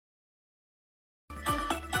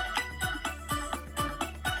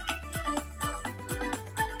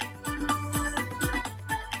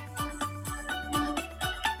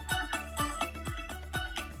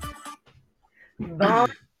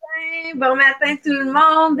Bon matin tout le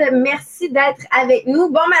monde. Merci d'être avec nous.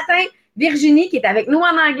 Bon matin Virginie qui est avec nous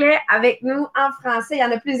en anglais, avec nous en français. Il y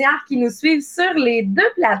en a plusieurs qui nous suivent sur les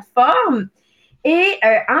deux plateformes. Et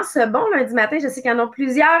en ce bon lundi matin, je sais qu'il y en a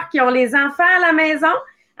plusieurs qui ont les enfants à la maison.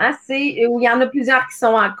 Hein, où il y en a plusieurs qui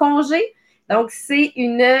sont en congé. Donc, c'est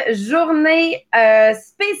une journée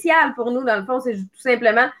spéciale pour nous. Dans le fond, c'est tout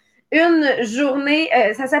simplement une journée,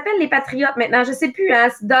 ça s'appelle les Patriotes maintenant. Je sais plus, hein,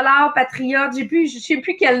 Dollar Patriote, je sais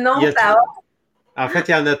plus quel nom ça a. En fait,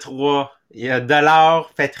 il y en a trois. Il y a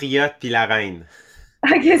Dollar, Patriote, puis la Reine.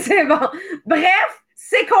 OK, c'est bon. Bref,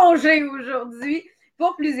 c'est congé aujourd'hui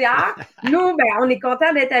pour plusieurs. Nous, ben, on est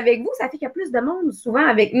content d'être avec vous. Ça fait qu'il y a plus de monde souvent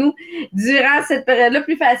avec nous durant cette période-là.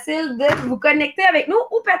 Plus facile de vous connecter avec nous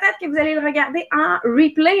ou peut-être que vous allez le regarder en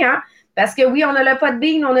replay, hein? Parce que oui, on a le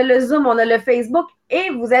Podbean, on a le Zoom, on a le Facebook et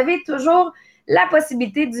vous avez toujours la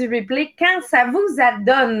possibilité du replay quand ça vous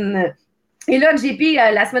adonne. Et là, JP,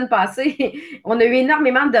 la semaine passée, on a eu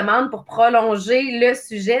énormément de demandes pour prolonger le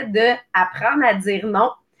sujet de apprendre à dire non.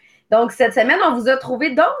 Donc, cette semaine, on vous a trouvé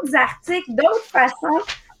d'autres articles, d'autres façons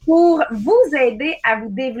pour vous aider à vous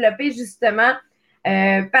développer justement.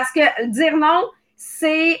 Parce que dire non,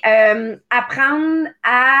 c'est apprendre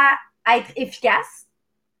à être efficace.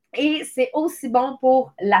 Et c'est aussi bon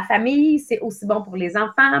pour la famille, c'est aussi bon pour les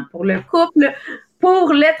enfants, pour le couple,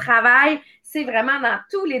 pour le travail. C'est vraiment dans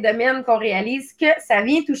tous les domaines qu'on réalise que ça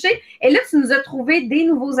vient toucher. Et là, tu nous as trouvé des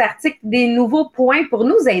nouveaux articles, des nouveaux points pour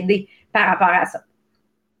nous aider par rapport à ça.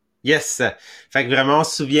 Yes. Fait que vraiment, on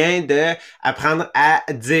se souvient de apprendre à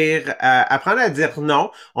dire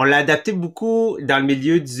non. On l'a adapté beaucoup dans le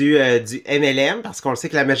milieu du MLM parce qu'on le sait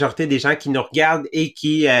que la majorité des gens qui nous regardent et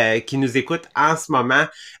qui nous écoutent en ce moment,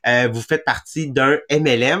 vous faites partie d'un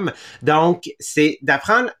MLM. Donc, c'est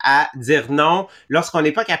d'apprendre à dire non lorsqu'on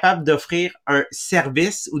n'est pas capable d'offrir un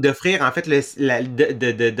service ou d'offrir en fait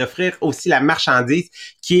d'offrir aussi la marchandise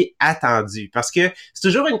qui est attendue. Parce que c'est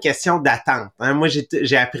toujours une question d'attente. Hein? Moi,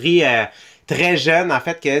 j'ai appris très jeune, en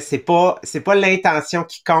fait, que c'est pas l'intention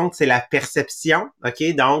qui compte, c'est la perception. OK?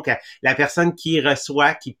 Donc, la personne qui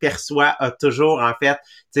reçoit, qui perçoit, a toujours, en fait,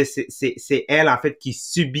 c'est elle, en fait, qui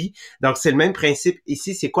subit. Donc, c'est le même principe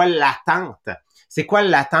ici. C'est quoi l'attente? C'est quoi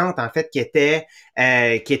l'attente, en fait, qui était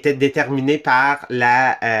déterminée par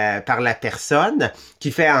la personne,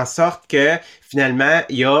 qui fait en sorte que, finalement,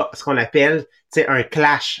 il y a ce qu'on appelle un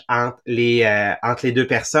clash entre les deux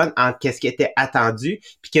personnes, entre qu'est-ce qui était attendu,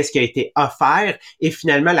 puis qu'est-ce qui a été offert, et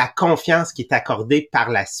finalement la confiance qui est accordée par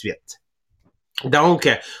la suite. Donc,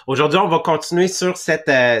 aujourd'hui, on va continuer sur cette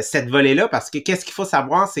volée-là parce que qu'est-ce qu'il faut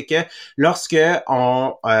savoir, c'est que lorsque des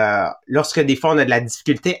fois on a de la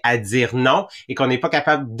difficulté à dire non et qu'on n'est pas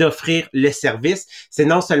capable d'offrir le service, c'est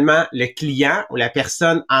non seulement le client ou la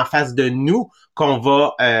personne en face de nous qu'on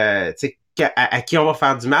va à qui on va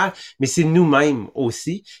faire du mal, mais c'est nous-mêmes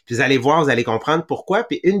aussi. Puis vous allez voir, vous allez comprendre pourquoi.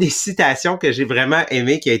 Puis une des citations que j'ai vraiment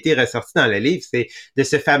aimées qui a été ressortie dans le livre, c'est de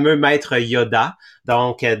ce fameux maître Yoda,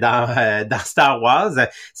 donc dans Star Wars.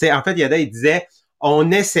 C'est en fait Yoda, il disait on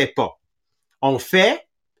n'essaie pas, on fait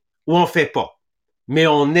ou on fait pas, mais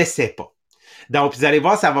on n'essaie pas. Donc, vous allez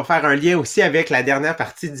voir, ça va faire un lien aussi avec la dernière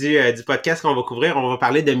partie du podcast qu'on va couvrir. On va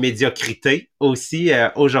parler de médiocrité aussi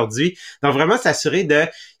aujourd'hui. Donc, vraiment s'assurer de,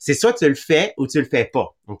 c'est soit tu le fais ou tu le fais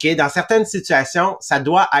pas. OK? Dans certaines situations, ça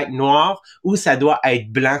doit être noir ou ça doit être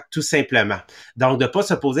blanc, tout simplement. Donc, de pas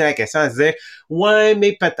se poser la question à se dire, ouais,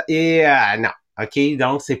 mais peut-être, non. OK?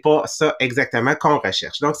 Donc, c'est pas ça exactement qu'on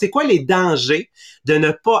recherche. Donc, c'est quoi les dangers de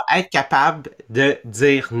ne pas être capable de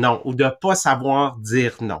dire non ou de pas savoir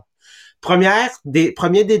dire non?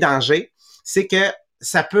 Premier des dangers, c'est que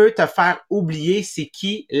ça peut te faire oublier c'est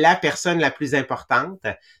qui la personne la plus importante,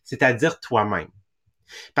 c'est-à-dire toi-même.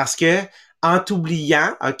 Parce que en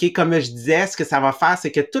t'oubliant, OK, comme je disais, ce que ça va faire,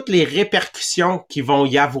 c'est que toutes les répercussions qui vont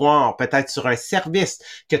y avoir, peut-être sur un service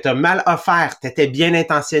que tu as mal offert, tu étais bien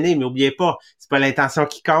intentionné, mais n'oubliez pas, c'est pas l'intention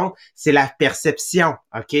qui compte, c'est la perception,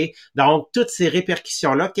 OK? Donc, toutes ces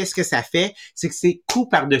répercussions-là, qu'est-ce que ça fait? C'est que c'est coup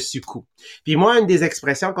par-dessus coup. Puis moi, une des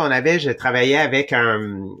expressions qu'on avait, je travaillais avec un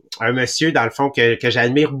monsieur, dans le fond, que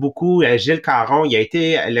j'admire beaucoup, Gilles Caron. Il a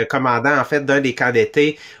été le commandant, en fait, d'un des camps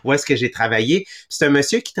d'été où est-ce que j'ai travaillé. C'est un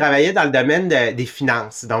monsieur qui travaillait dans le domaine des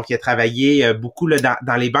finances. Donc, il a travaillé beaucoup là,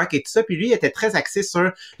 dans les banques et tout ça. Puis lui, il était très axé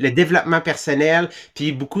sur le développement personnel,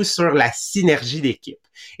 puis beaucoup sur la synergie d'équipe.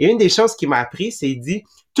 Et une des choses qu'il m'a appris, c'est il dit,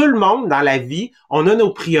 tout le monde dans la vie, on a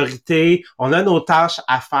nos priorités, on a nos tâches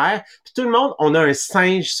à faire, puis tout le monde, on a un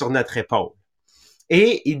singe sur notre épaule.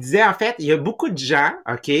 Et il disait, en fait, il y a beaucoup de gens,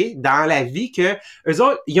 OK, dans la vie que eux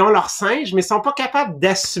autres, ils ont leur singe, mais ils sont pas capables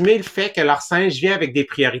d'assumer le fait que leur singe vient avec des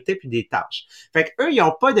priorités puis des tâches. Fait que eux, ils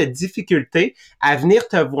ont pas de difficulté à venir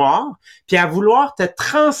te voir puis à vouloir te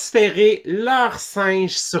transférer leur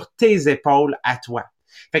singe sur tes épaules à toi.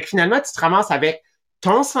 Fait que finalement, tu te ramasses avec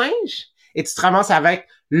ton singe et tu te ramasses avec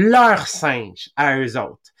leur singe à eux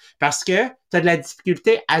autres. Parce que tu as de la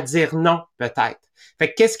difficulté à dire non, peut-être. Fait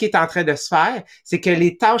que qu'est-ce qui est en train de se faire? C'est que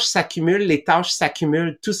les tâches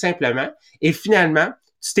s'accumulent tout simplement. Et finalement,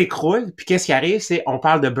 tu t'écroules, puis qu'est-ce qui arrive? C'est, on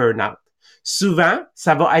parle de burn-out. Souvent,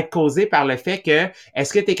 ça va être causé par le fait que,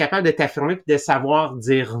 est-ce que tu es capable de t'affirmer et de savoir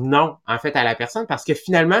dire non, en fait, à la personne? Parce que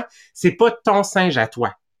finalement, c'est pas ton singe à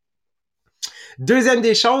toi. Deuxième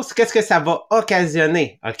des choses, qu'est-ce que ça va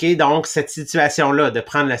occasionner? OK? Donc, cette situation-là de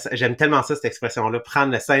prendre le singe, j'aime tellement ça, cette expression-là,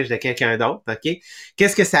 prendre le singe de quelqu'un d'autre, OK?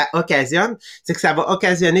 Qu'est-ce que ça occasionne? C'est que ça va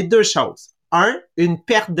occasionner deux choses. Un, une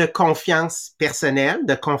perte de confiance personnelle,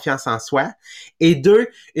 de confiance en soi. Et deux,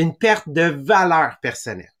 une perte de valeur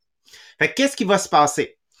personnelle. Fait que qu'est-ce qui va se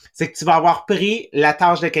passer? C'est que tu vas avoir pris la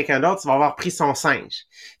tâche de quelqu'un d'autre, tu vas avoir pris son singe.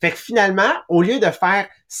 Fait que finalement, au lieu de faire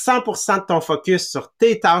 100% de ton focus sur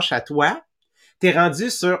tes tâches à toi, t'es rendu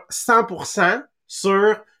sur 100%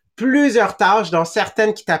 sur plusieurs tâches, dont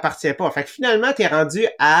certaines qui t'appartiennent pas. Fait que finalement, t'es rendu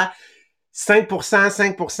à 5%,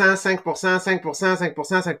 5%, 5%, 5%,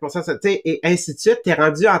 5%, 5%, et ainsi de suite. T'es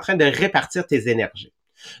rendu en train de répartir tes énergies.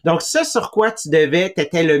 Donc, ce sur quoi tu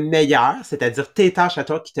t'étais le meilleur, c'est-à-dire tes tâches à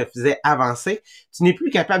toi qui te faisaient avancer, tu n'es plus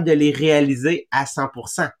capable de les réaliser à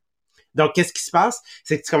 100%. Donc, qu'est-ce qui se passe?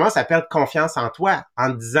 C'est que tu commences à perdre confiance en toi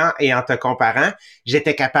en te disant et en te comparant,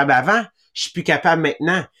 j'étais capable avant, je suis plus capable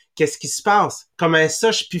maintenant. Qu'est-ce qui se passe? Comment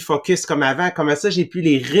ça, je suis plus focus comme avant? Comment ça, j'ai plus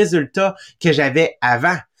les résultats que j'avais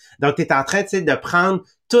avant? Donc, tu es en train, tu sais, de prendre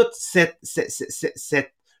toute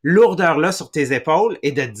cette lourdeur-là sur tes épaules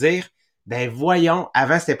et de te dire, ben voyons,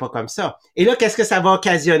 avant c'était pas comme ça. Et là, qu'est-ce que ça va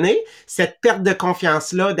occasionner? Cette perte de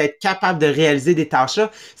confiance-là, d'être capable de réaliser des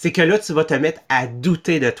tâches-là, c'est que là, tu vas te mettre à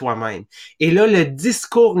douter de toi-même. Et là, le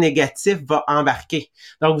discours négatif va embarquer.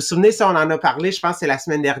 Donc, vous vous souvenez, ça, on en a parlé, je pense que c'est la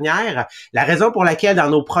semaine dernière, la raison pour laquelle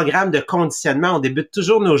dans nos programmes de conditionnement, on débute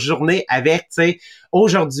toujours nos journées avec, tu sais,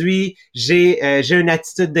 aujourd'hui, j'ai une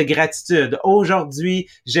attitude de gratitude. Aujourd'hui,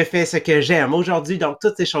 je fais ce que j'aime. Aujourd'hui, donc,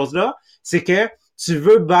 toutes ces choses-là, c'est que tu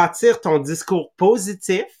veux bâtir ton discours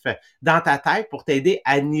positif dans ta tête pour t'aider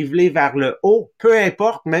à niveler vers le haut, peu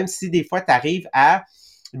importe, même si des fois tu arrives à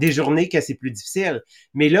des journées que c'est plus difficile.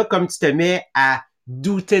 Mais là, comme tu te mets à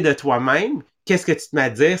douter de toi-même, qu'est-ce que tu te mets à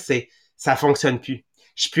dire? C'est, ça fonctionne plus.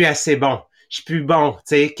 Je suis plus assez bon. Je suis plus bon. Tu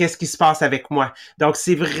sais, qu'est-ce qui se passe avec moi? Donc,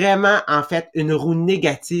 c'est vraiment, en fait, une roue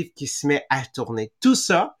négative qui se met à tourner. Tout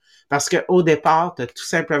ça parce qu'au départ, tu n'as tout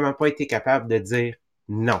simplement pas été capable de dire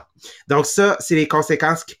non. Donc ça, c'est les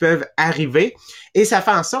conséquences qui peuvent arriver et ça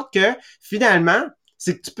fait en sorte que finalement,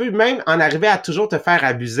 c'est que tu peux même en arriver à toujours te faire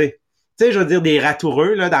abuser. Tu sais, je veux dire, des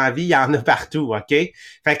ratoureux, là, dans la vie, il y en a partout, OK?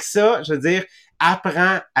 Fait que ça, je veux dire,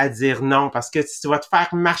 apprends à dire non parce que si tu vas te faire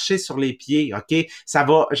marcher sur les pieds, OK? Ça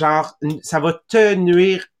va, genre, ça va te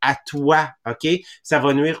nuire à toi, OK? Ça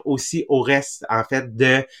va nuire aussi au reste, en fait,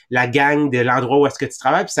 de la gang, de l'endroit où est-ce que tu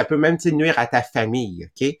travailles, puis ça peut même, nuire à ta famille,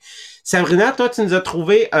 OK? Sabrina, toi, tu nous as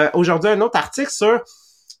trouvé aujourd'hui un autre article sur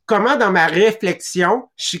comment, dans ma réflexion,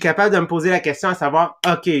 je suis capable de me poser la question à savoir,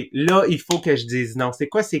 OK, là, il faut que je dise non. C'est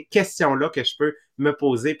quoi ces questions-là que je peux me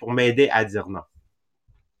poser pour m'aider à dire non?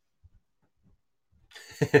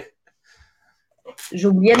 J'ai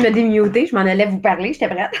oublié de me démuter, je m'en allais vous parler, j'étais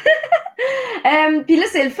prête. Puis là,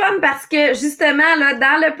 c'est le fun parce que justement, là,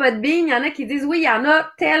 dans le Podbean, il y en a qui disent oui, il y en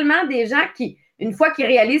a tellement des gens qui, une fois qu'ils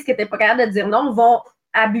réalisent que tu n'es pas capable de dire non, vont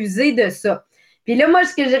abuser de ça. Puis là, moi,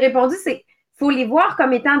 ce que j'ai répondu, c'est faut les voir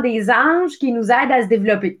comme étant des anges qui nous aident à se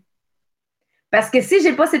développer. Parce que si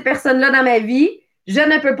j'ai pas ces personnes-là dans ma vie, je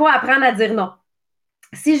ne peux pas apprendre à dire non.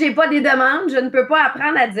 Si j'ai pas des demandes, je ne peux pas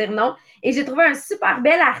apprendre à dire non. Et j'ai trouvé un super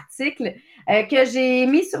bel article que j'ai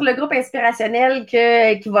mis sur le groupe inspirationnel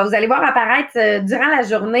qui va, vous allez voir apparaître durant la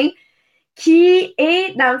journée, qui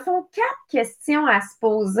est, dans le fond, 4 questions à se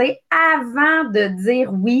poser avant de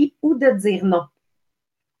dire oui ou de dire non.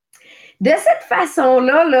 De cette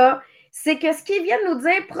façon-là, là, c'est que ce qu'ils viennent nous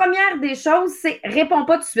dire, première des choses, c'est réponds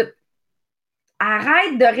pas tout de suite.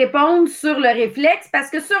 Arrête de répondre sur le réflexe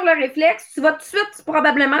parce que sur le réflexe, tu vas tout de suite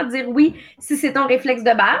probablement dire oui si c'est ton réflexe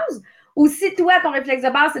de base. Ou si toi, ton réflexe de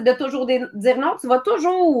base, c'est de toujours dire non, tu vas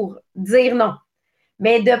toujours dire non.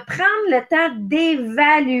 Mais de prendre le temps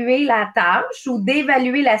d'évaluer la tâche ou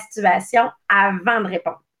d'évaluer la situation avant de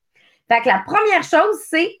répondre. Fait que la première chose,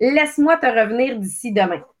 c'est laisse-moi te revenir d'ici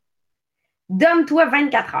demain. Donne-toi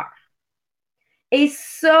 24 heures. Et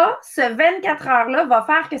ça, ce 24 heures-là va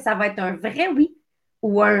faire que ça va être un vrai oui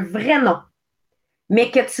ou un vrai non.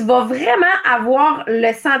 Mais que tu vas vraiment avoir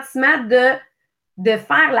le sentiment de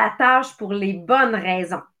faire la tâche pour les bonnes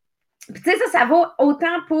raisons. Puis, tu sais, ça vaut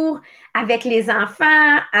autant pour avec les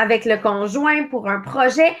enfants, avec le conjoint, pour un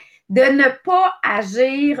projet, de ne pas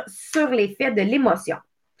agir sur l'effet de l'émotion.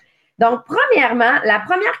 Donc, premièrement, la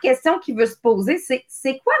première question qui veut se poser,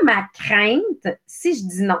 c'est quoi ma crainte si je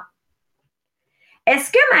dis non?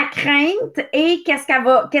 Est-ce que ma crainte est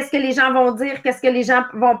qu'est-ce que les gens vont dire, qu'est-ce que les gens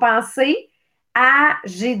vont penser à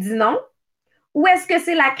j'ai dit non? Ou est-ce que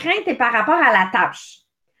c'est la crainte et par rapport à la tâche?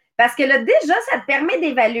 Parce que là, déjà, ça te permet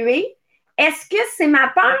d'évaluer est-ce que c'est ma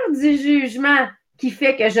peur du jugement qui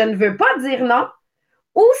fait que je ne veux pas dire non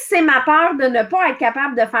ou c'est ma peur de ne pas être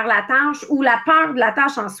capable de faire la tâche ou la peur de la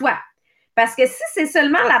tâche en soi? Parce que si c'est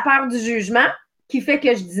seulement la peur du jugement qui fait que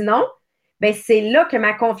je dis non, ben c'est là que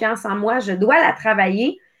ma confiance en moi, je dois la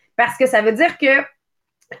travailler parce que ça veut dire que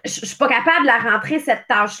je ne suis pas capable de la rentrer, cette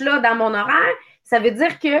tâche-là, dans mon horaire. Ça veut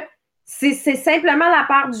dire que c'est simplement la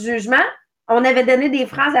peur du jugement. On avait donné des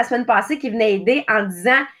phrases la semaine passée qui venaient aider en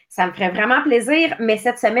disant ça me ferait vraiment plaisir, mais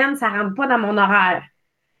cette semaine, ça ne rentre pas dans mon horaire.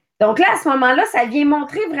 Donc là, à ce moment-là, ça vient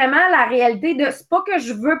montrer vraiment la réalité de c'est pas que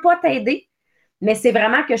je veux pas t'aider, mais c'est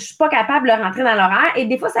vraiment que je suis pas capable de le rentrer dans l'horaire. Et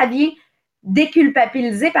des fois, ça vient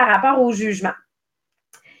déculpabiliser par rapport au jugement.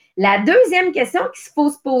 La deuxième question qu'il faut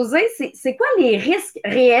se poser, c'est quoi les risques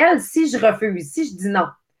réels si je refuse, si je dis non?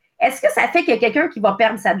 Est-ce que ça fait qu'il y a quelqu'un qui va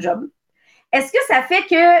perdre sa job? Est-ce que ça fait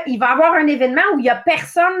qu'il va y avoir un événement où il n'y a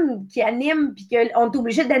personne qui anime et qu'on est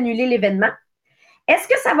obligé d'annuler l'événement? Est-ce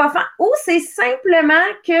que ça va faire... Ou c'est simplement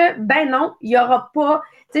que, ben non, il n'y aura pas...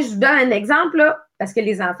 Tu sais, je vous donne un exemple, là, parce que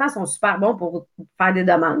les enfants sont super bons pour faire des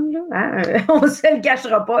demandes. Là, hein? On ne se le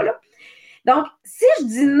cachera pas. Là. Donc, si je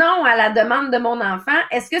dis non à la demande de mon enfant,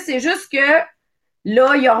 est-ce que c'est juste que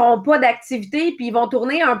là, ils n'auront pas d'activité puis ils vont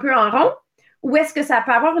tourner un peu en rond? Ou est-ce que ça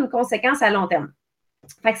peut avoir une conséquence à long terme?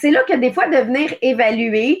 Fait que c'est là que des fois, de venir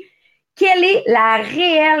évaluer quelle est la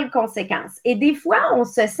réelle conséquence. Et des fois, on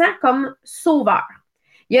se sent comme sauveur.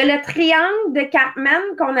 Il y a le triangle de Cartman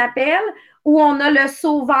qu'on appelle, où on a le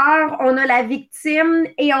sauveur, on a la victime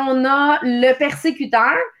et on a le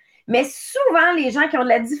persécuteur. Mais souvent, les gens qui ont de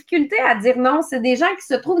la difficulté à dire non, c'est des gens qui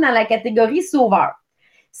se trouvent dans la catégorie sauveur.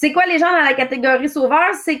 C'est quoi les gens dans la catégorie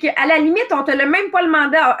sauveur? C'est qu'à la limite, on ne te l'a même pas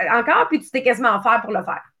demandé encore, puis tu t'es quasiment offert pour le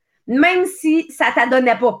faire. Même si ça ne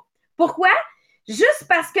t'adonnait pas. Pourquoi? Juste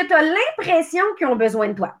parce que tu as l'impression qu'ils ont besoin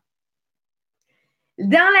de toi.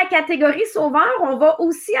 Dans la catégorie sauveur, on va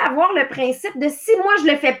aussi avoir le principe de si moi je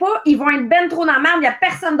ne le fais pas, ils vont être ben trop dans la merde, il n'y a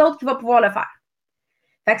personne d'autre qui va pouvoir le faire.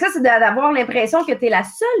 Fait que ça, c'est d'avoir l'impression que tu es la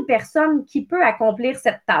seule personne qui peut accomplir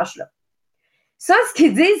cette tâche-là. Ça, ce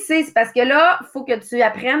qu'ils disent, c'est parce que là, il faut que tu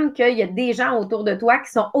apprennes qu'il y a des gens autour de toi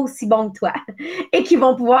qui sont aussi bons que toi et qui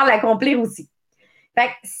vont pouvoir l'accomplir aussi. Fait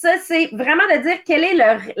que ça, c'est vraiment de dire quelle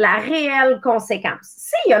est la réelle conséquence.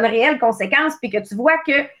 S'il y a une réelle conséquence, puis que tu vois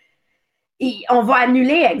que on va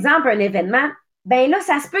annuler, exemple, un événement, ben là,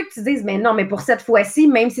 ça se peut que tu dises, mais non, mais pour cette fois-ci,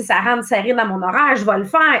 même si ça rentre serré dans mon horaire, je vais le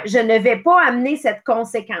faire. Je ne vais pas amener cette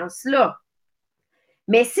conséquence-là.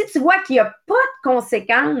 Mais si tu vois qu'il n'y a pas de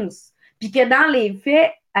conséquences, puis que dans les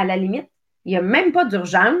faits, à la limite, il n'y a même pas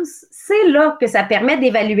d'urgence, c'est là que ça permet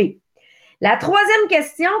d'évaluer. La troisième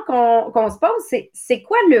question qu'on se pose, c'est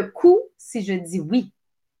quoi le coût si je dis oui?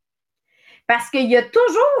 Parce qu'il y a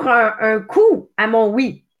toujours un coût à mon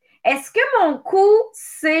oui. Est-ce que mon coût,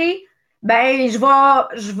 c'est, ben, je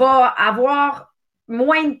vais avoir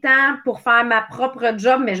moins de temps pour faire ma propre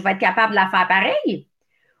job, mais je vais être capable de la faire pareil?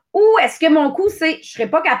 Ou est-ce que mon coût, c'est, je ne serai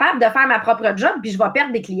pas capable de faire ma propre job, puis je vais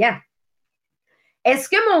perdre des clients? Est-ce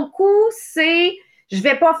que mon coût, c'est, je ne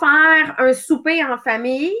vais pas faire un souper en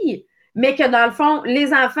famille, mais que dans le fond,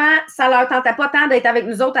 les enfants, ça ne leur tentait pas tant d'être avec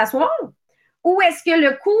nous autres à soir? Ou est-ce que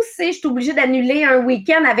le coût, c'est je suis obligée d'annuler un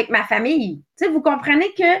week-end avec ma famille? Tu sais, vous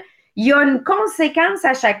comprenez qu'il y a une conséquence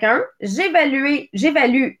à chacun.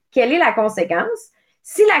 J'évalue quelle est la conséquence.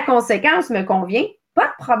 Si la conséquence me convient, pas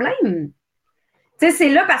de problème. Tu sais, c'est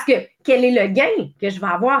là parce que quel est le gain que je vais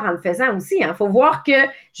avoir en le faisant aussi? Il faut voir que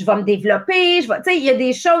je vais me développer. Tu sais, il y a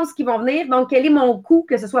des choses qui vont venir. Donc, quel est mon coût,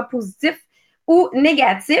 que ce soit positif ou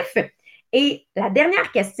négatif? Et la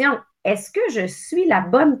dernière question, est-ce que je suis la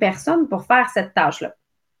bonne personne pour faire cette tâche-là?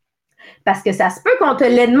 Parce que ça se peut qu'on te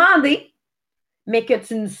l'ait demandé, mais que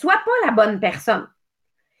tu ne sois pas la bonne personne.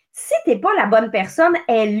 Si tu n'es pas la bonne personne,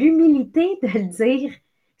 aie l'humilité de le dire.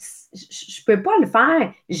 Je ne peux pas le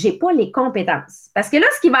faire, je n'ai pas les compétences. Parce que là,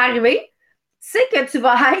 ce qui va arriver, c'est que tu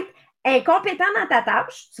vas être incompétent dans ta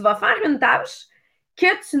tâche, tu vas faire une tâche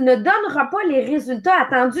que tu ne donneras pas les résultats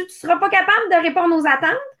attendus. Tu ne seras pas capable de répondre aux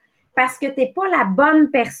attentes parce que tu n'es pas la bonne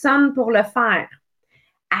personne pour le faire.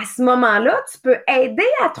 À ce moment-là, tu peux aider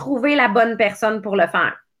à trouver la bonne personne pour le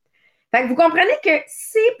faire. Fait que vous comprenez que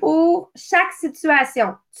si pour chaque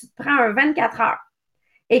situation, tu te prends un 24 heures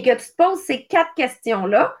et que tu te poses ces 4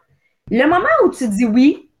 questions-là, le moment où tu dis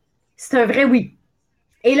oui, c'est un vrai oui.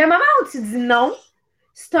 Et le moment où tu dis non,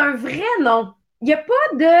 c'est un vrai non. Il n'y a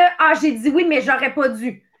pas de ah, j'ai dit oui, mais j'aurais pas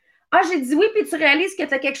dû. Ah, j'ai dit oui, puis tu réalises que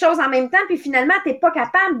tu as quelque chose en même temps, puis finalement, tu n'es pas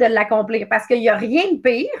capable de l'accomplir parce qu'il n'y a rien de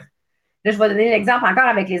pire. Là, je vais donner l'exemple encore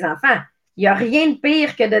avec les enfants. Il n'y a rien de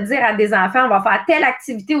pire que de dire à des enfants, on va faire telle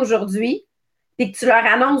activité aujourd'hui, et que tu leur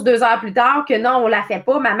annonces 2 heures plus tard que non, on ne la fait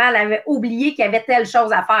pas, maman, elle avait oublié qu'il y avait telle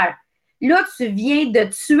chose à faire. Là, tu viens de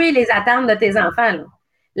tuer les attentes de tes enfants. Là.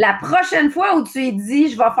 La prochaine fois où tu lui dis,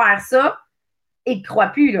 je vais faire ça, il ne te croit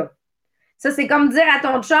plus. Là. Ça, c'est comme dire à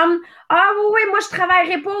ton chum, ah oui, oui, moi, je ne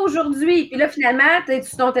travaillerai pas aujourd'hui. Puis là, finalement, tu es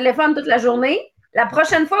sur ton téléphone toute la journée. La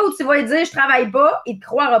prochaine fois où tu vas lui dire, je ne travaille pas, il ne te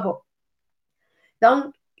croira pas.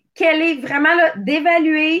 Donc, quelle est vraiment là,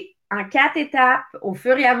 d'évaluer en 4 étapes au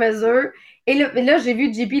fur et à mesure. Et là j'ai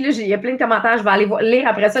vu JP, là, il y a plein de commentaires, je vais aller lire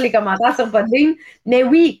après ça les commentaires sur Podbean. Mais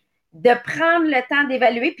oui, de prendre le temps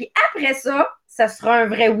d'évaluer, puis après ça, ça sera un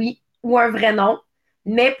vrai oui ou un vrai non,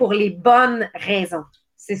 mais pour les bonnes raisons.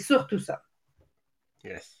 C'est surtout ça.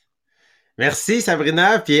 Yes. Merci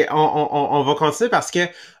Sabrina, puis on va continuer parce que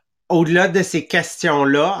au-delà de ces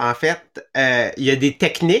questions-là, en fait, il y a des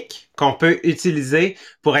techniques qu'on peut utiliser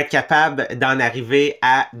pour être capable d'en arriver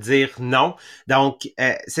à dire non. Donc,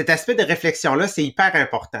 cet aspect de réflexion-là, c'est hyper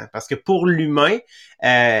important parce que pour l'humain,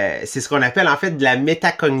 c'est ce qu'on appelle en fait de la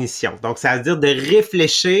métacognition. Donc, ça veut dire de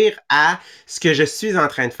réfléchir à ce que je suis en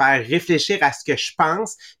train de faire, réfléchir à ce que je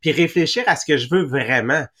pense, puis réfléchir à ce que je veux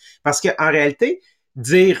vraiment. Parce que en réalité,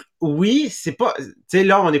 dire oui, c'est pas, tu sais,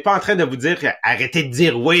 là, on n'est pas en train de vous dire arrêtez de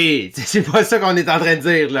dire oui. C'est pas ça qu'on est en train de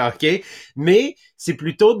dire, là, OK? Mais c'est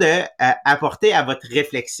plutôt de apporter à votre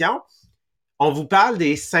réflexion. On vous parle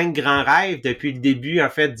des 5 grands rêves depuis le début, en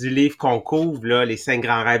fait, du livre qu'on couvre, là, les 5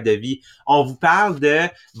 grands rêves de vie. On vous parle de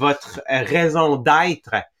votre raison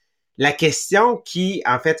d'être. La question qui,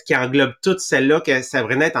 en fait, qui englobe toutes celles-là que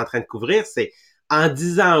Sabrina est en train de couvrir, c'est en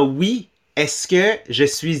disant oui, est-ce que je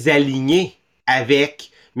suis aligné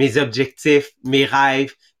avec mes objectifs, mes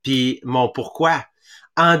rêves, puis mon pourquoi?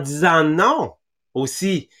 En disant non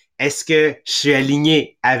aussi, est-ce que je suis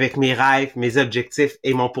aligné avec mes rêves, mes objectifs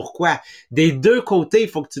et mon pourquoi? Des deux côtés, il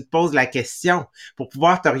faut que tu te poses la question pour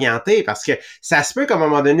pouvoir t'orienter parce que ça se peut qu'à un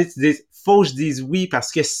moment donné, tu dises faut que je dise oui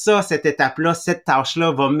parce que ça, cette étape-là, cette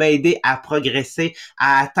tâche-là va m'aider à progresser,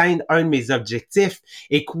 à atteindre un de mes objectifs.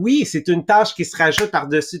 Et que oui, c'est une tâche qui se rajoute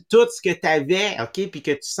par-dessus tout ce que tu avais, OK? Puis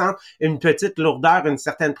que tu sens une petite lourdeur, une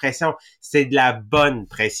certaine pression. C'est de la bonne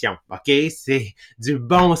pression, OK? C'est du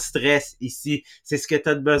bon stress ici. C'est ce que tu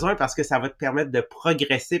as besoin parce que ça va te permettre de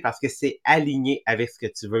progresser parce que c'est aligné avec ce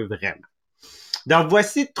que tu veux vraiment. Donc,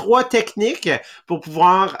 voici 3 techniques pour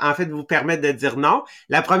pouvoir, en fait, vous permettre de dire non.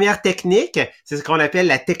 La première technique, c'est ce qu'on appelle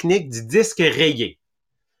la technique du disque rayé.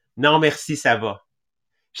 Non, merci, ça va.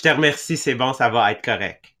 Je te remercie, c'est bon, ça va être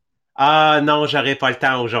correct. Ah non, j'aurai pas le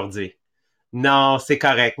temps aujourd'hui. Non, c'est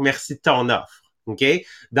correct. Merci de ton offre. OK?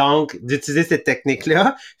 Donc, d'utiliser cette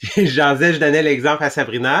technique-là. Puis, je donnais l'exemple à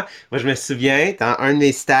Sabrina. Moi, je me souviens, dans un de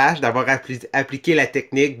mes stages, d'avoir appliqué la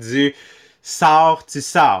technique du sors, tu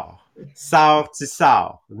sors. Sors, tu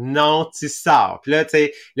sors. Non, tu sors. Puis là, tu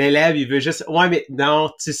sais, l'élève, il veut juste, ouais, mais non,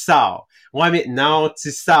 tu sors. Ouais, mais non, tu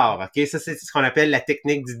sors. OK? Ça, c'est ce qu'on appelle la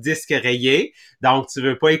technique du disque rayé. Donc, tu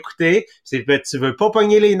veux pas écouter, tu veux pas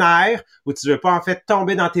pogner les nerfs ou tu veux pas, en fait,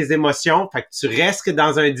 tomber dans tes émotions. Fait que tu restes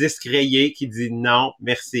dans un disque rayé qui dit non,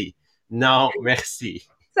 merci. Non, merci.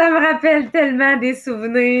 Ça me rappelle tellement des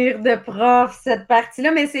souvenirs de profs, cette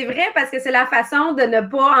partie-là, mais c'est vrai parce que c'est la façon de ne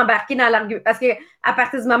pas embarquer dans l'argument. Parce que à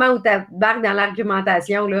partir du moment où tu embarques dans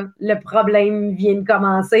l'argumentation, là, le problème vient de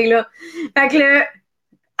commencer. Là. Fait que le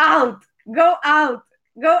out, go out,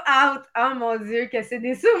 go out. Oh mon Dieu, que c'est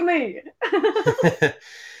des souvenirs.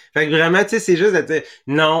 Fait que vraiment, tu sais, c'est juste de dire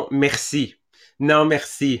non, merci. Non,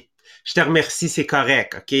 merci. Je te remercie, c'est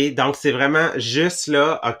correct, OK? Donc, c'est vraiment juste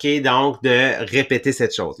là, OK, donc de répéter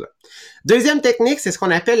cette chose-là. Deuxième technique, c'est ce qu'on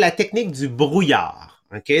appelle la technique du brouillard.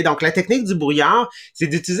 OK? Donc, la technique du brouillard, c'est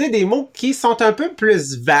d'utiliser des mots qui sont un peu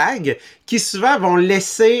plus vagues, qui souvent vont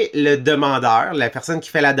laisser le demandeur, la personne qui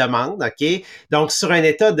fait la demande, OK? Donc, sur un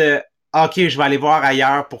état de OK, je vais aller voir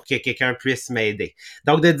ailleurs pour que quelqu'un puisse m'aider.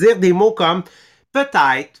 Donc, de dire des mots comme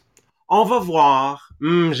peut-être, on va voir,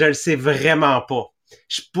 je le sais vraiment pas.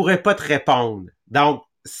 Je pourrais pas te répondre. Donc,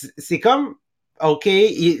 c'est comme OK,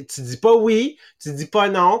 tu dis pas oui, tu dis pas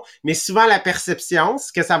non, mais souvent la perception,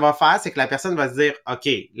 ce que ça va faire, c'est que la personne va se dire, OK,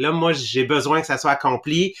 là, moi, j'ai besoin que ça soit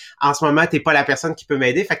accompli. En ce moment, t'es pas la personne qui peut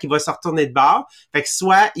m'aider. Fait qu'il va se retourner de bord. Fait que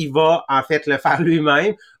soit il va, en fait, le faire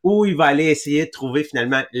lui-même ou il va aller essayer de trouver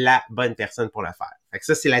finalement la bonne personne pour le faire. Fait que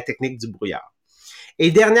ça, c'est la technique du brouillard. Et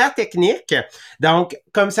dernière technique, donc,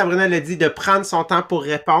 comme Sabrina l'a dit, de prendre son temps pour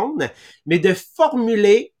répondre, mais de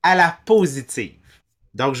formuler à la positive.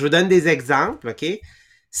 Donc, je vous donne des exemples, OK?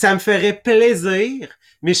 Ça me ferait plaisir,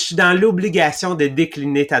 mais je suis dans l'obligation de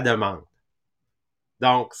décliner ta demande.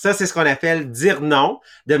 Donc, ça, c'est ce qu'on appelle dire non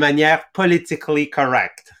de manière politically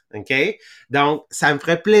correct. OK? Donc, ça me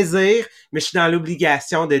ferait plaisir, mais je suis dans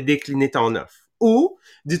l'obligation de décliner ton offre. Ou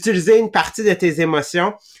d'utiliser une partie de tes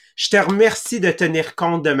émotions. Je te remercie de tenir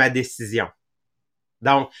compte de ma décision.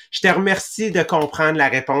 Donc, je te remercie de comprendre la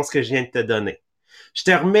réponse que je viens de te donner. Je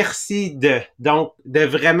te remercie de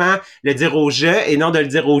vraiment le dire au je et non de le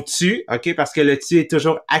dire au tu, OK? Parce que le tu est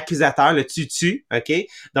toujours accusateur, le tu, OK?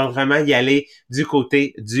 Donc, vraiment y aller du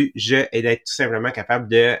côté du je et d'être tout simplement capable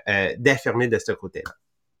d'affirmer de ce côté-là.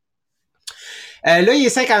 Là, il est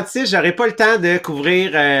 56, j'aurai pas le temps de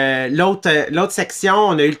couvrir l'autre section.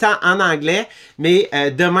 On a eu le temps en anglais, mais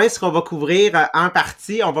demain, ce qu'on va couvrir en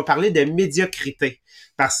partie, on va parler de médiocrité.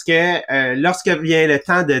 Parce que lorsque vient le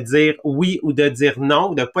temps de dire oui ou de dire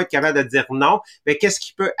non, de pas être capable de dire non, mais qu'est-ce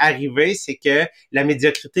qui peut arriver, c'est que la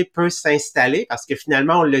médiocrité peut s'installer parce que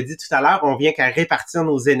finalement, on l'a dit tout à l'heure, on vient qu'à répartir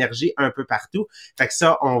nos énergies un peu partout. Fait que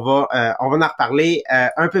ça, on va en reparler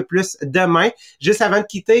un peu plus demain. Juste avant de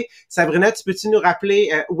quitter, Sabrina, tu peux-tu nous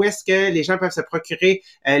rappeler où est-ce que les gens peuvent se procurer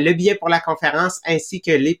le billet pour la conférence ainsi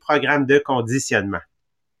que les programmes de conditionnement?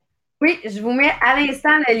 Oui, je vous mets à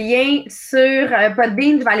l'instant le lien sur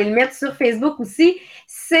Podbean. Je vais aller le mettre sur Facebook aussi.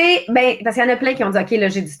 C'est, parce qu'il y en a plein qui ont dit, OK, là,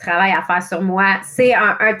 j'ai du travail à faire sur moi. C'est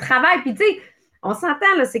un travail. Puis, tu sais, on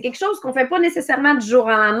s'entend, là, c'est quelque chose qu'on fait pas nécessairement du jour au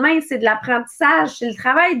lendemain. C'est de l'apprentissage, c'est le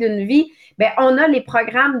travail d'une vie. On a les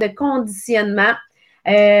programmes de conditionnement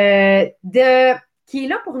qui est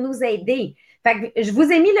là pour nous aider. Fait que je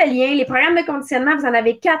vous ai mis le lien. Les programmes de conditionnement, vous en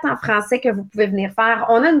avez 4 en français que vous pouvez venir faire.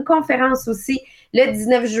 On a une conférence aussi le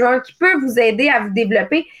 19 juin qui peut vous aider à vous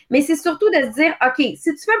développer. Mais c'est surtout de se dire, OK, si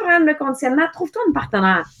tu veux un programme de conditionnement, trouve-toi une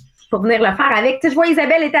partenaire pour venir le faire avec. Tu sais, je vois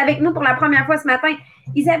Isabelle était avec nous pour la première fois ce matin.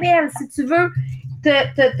 Isabelle, si tu veux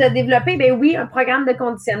te développer, ben oui, un programme de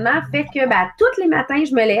conditionnement fait que tous les matins,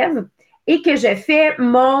 je me lève et que je fais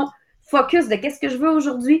mon focus de qu'est-ce que je veux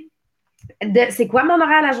aujourd'hui, c'est quoi mon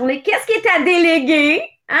horaire à la journée, qu'est-ce qui est à déléguer.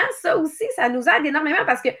 Hein? Ça aussi, ça nous aide énormément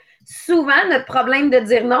parce que souvent, notre problème de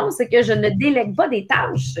dire non, c'est que je ne délègue pas des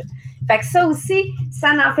tâches. Fait que ça aussi,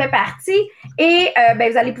 ça en fait partie. Et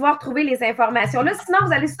vous allez pouvoir trouver les informations là. Sinon,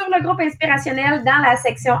 vous allez sur le groupe inspirationnel dans la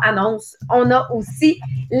section annonces. On a aussi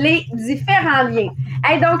les différents liens.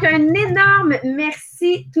 Hey, donc, un énorme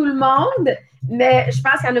merci tout le monde. Mais je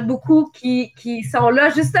pense qu'il y en a beaucoup qui sont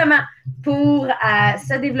là justement pour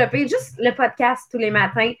se développer. Juste le podcast tous les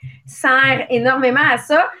matins sert énormément à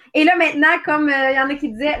ça. Et là, maintenant, comme il y en a qui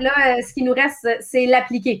disaient, là, ce qui nous reste, c'est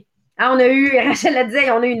l'appliquer. Hein, Rachel le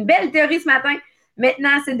disait, on a eu une belle théorie ce matin.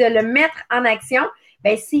 Maintenant, c'est de le mettre en action.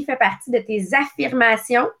 S'il fait partie de tes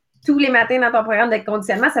affirmations tous les matins dans ton programme de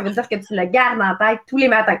conditionnement, ça veut dire que tu le gardes en tête tous les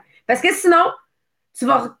matins. Parce que sinon, tu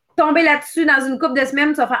vas tomber là-dessus dans une couple de semaines,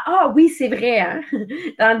 tu vas faire « Ah oui, c'est vrai! Hein? »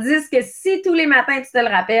 Tandis que si tous les matins, tu te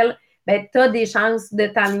le rappelles, tu as des chances de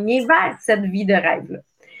t'enligner vers cette vie de rêve-là.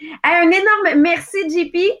 Un énorme merci,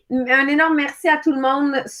 JP. Un énorme merci à tout le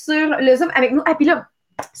monde sur le Zoom avec nous. Ah, puis là,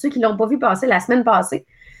 ceux qui ne l'ont pas vu passer la semaine passée,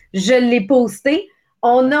 je l'ai posté.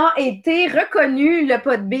 On a été reconnu, le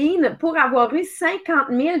Podbean, pour avoir eu 50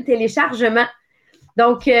 000 téléchargements.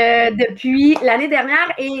 Donc, depuis l'année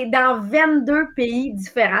dernière et dans 22 pays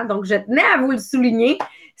différents. Donc, je tenais à vous le souligner.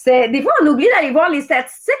 Des fois, on oublie d'aller voir les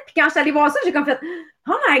statistiques. Puis quand je suis allée voir ça, j'ai comme fait «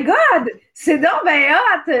 Oh my God! C'est donc bien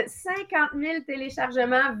hot! 50 000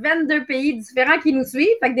 téléchargements, 22 pays différents qui nous suivent. »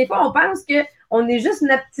 Fait que des fois, on pense qu'on est juste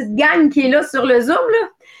notre petite gang qui est là sur le Zoom,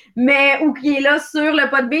 là, ou qui est là sur le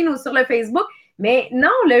Podbean ou sur le Facebook. Mais non,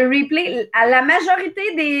 le replay, à la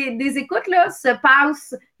majorité des écoutes, là, se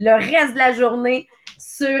passe le reste de la journée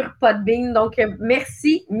sur Podbean. Donc,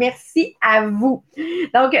 merci à vous.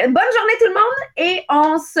 Donc, bonne journée tout le monde et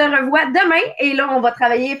on se revoit demain. Et là, on va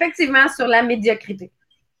travailler effectivement sur la médiocrité.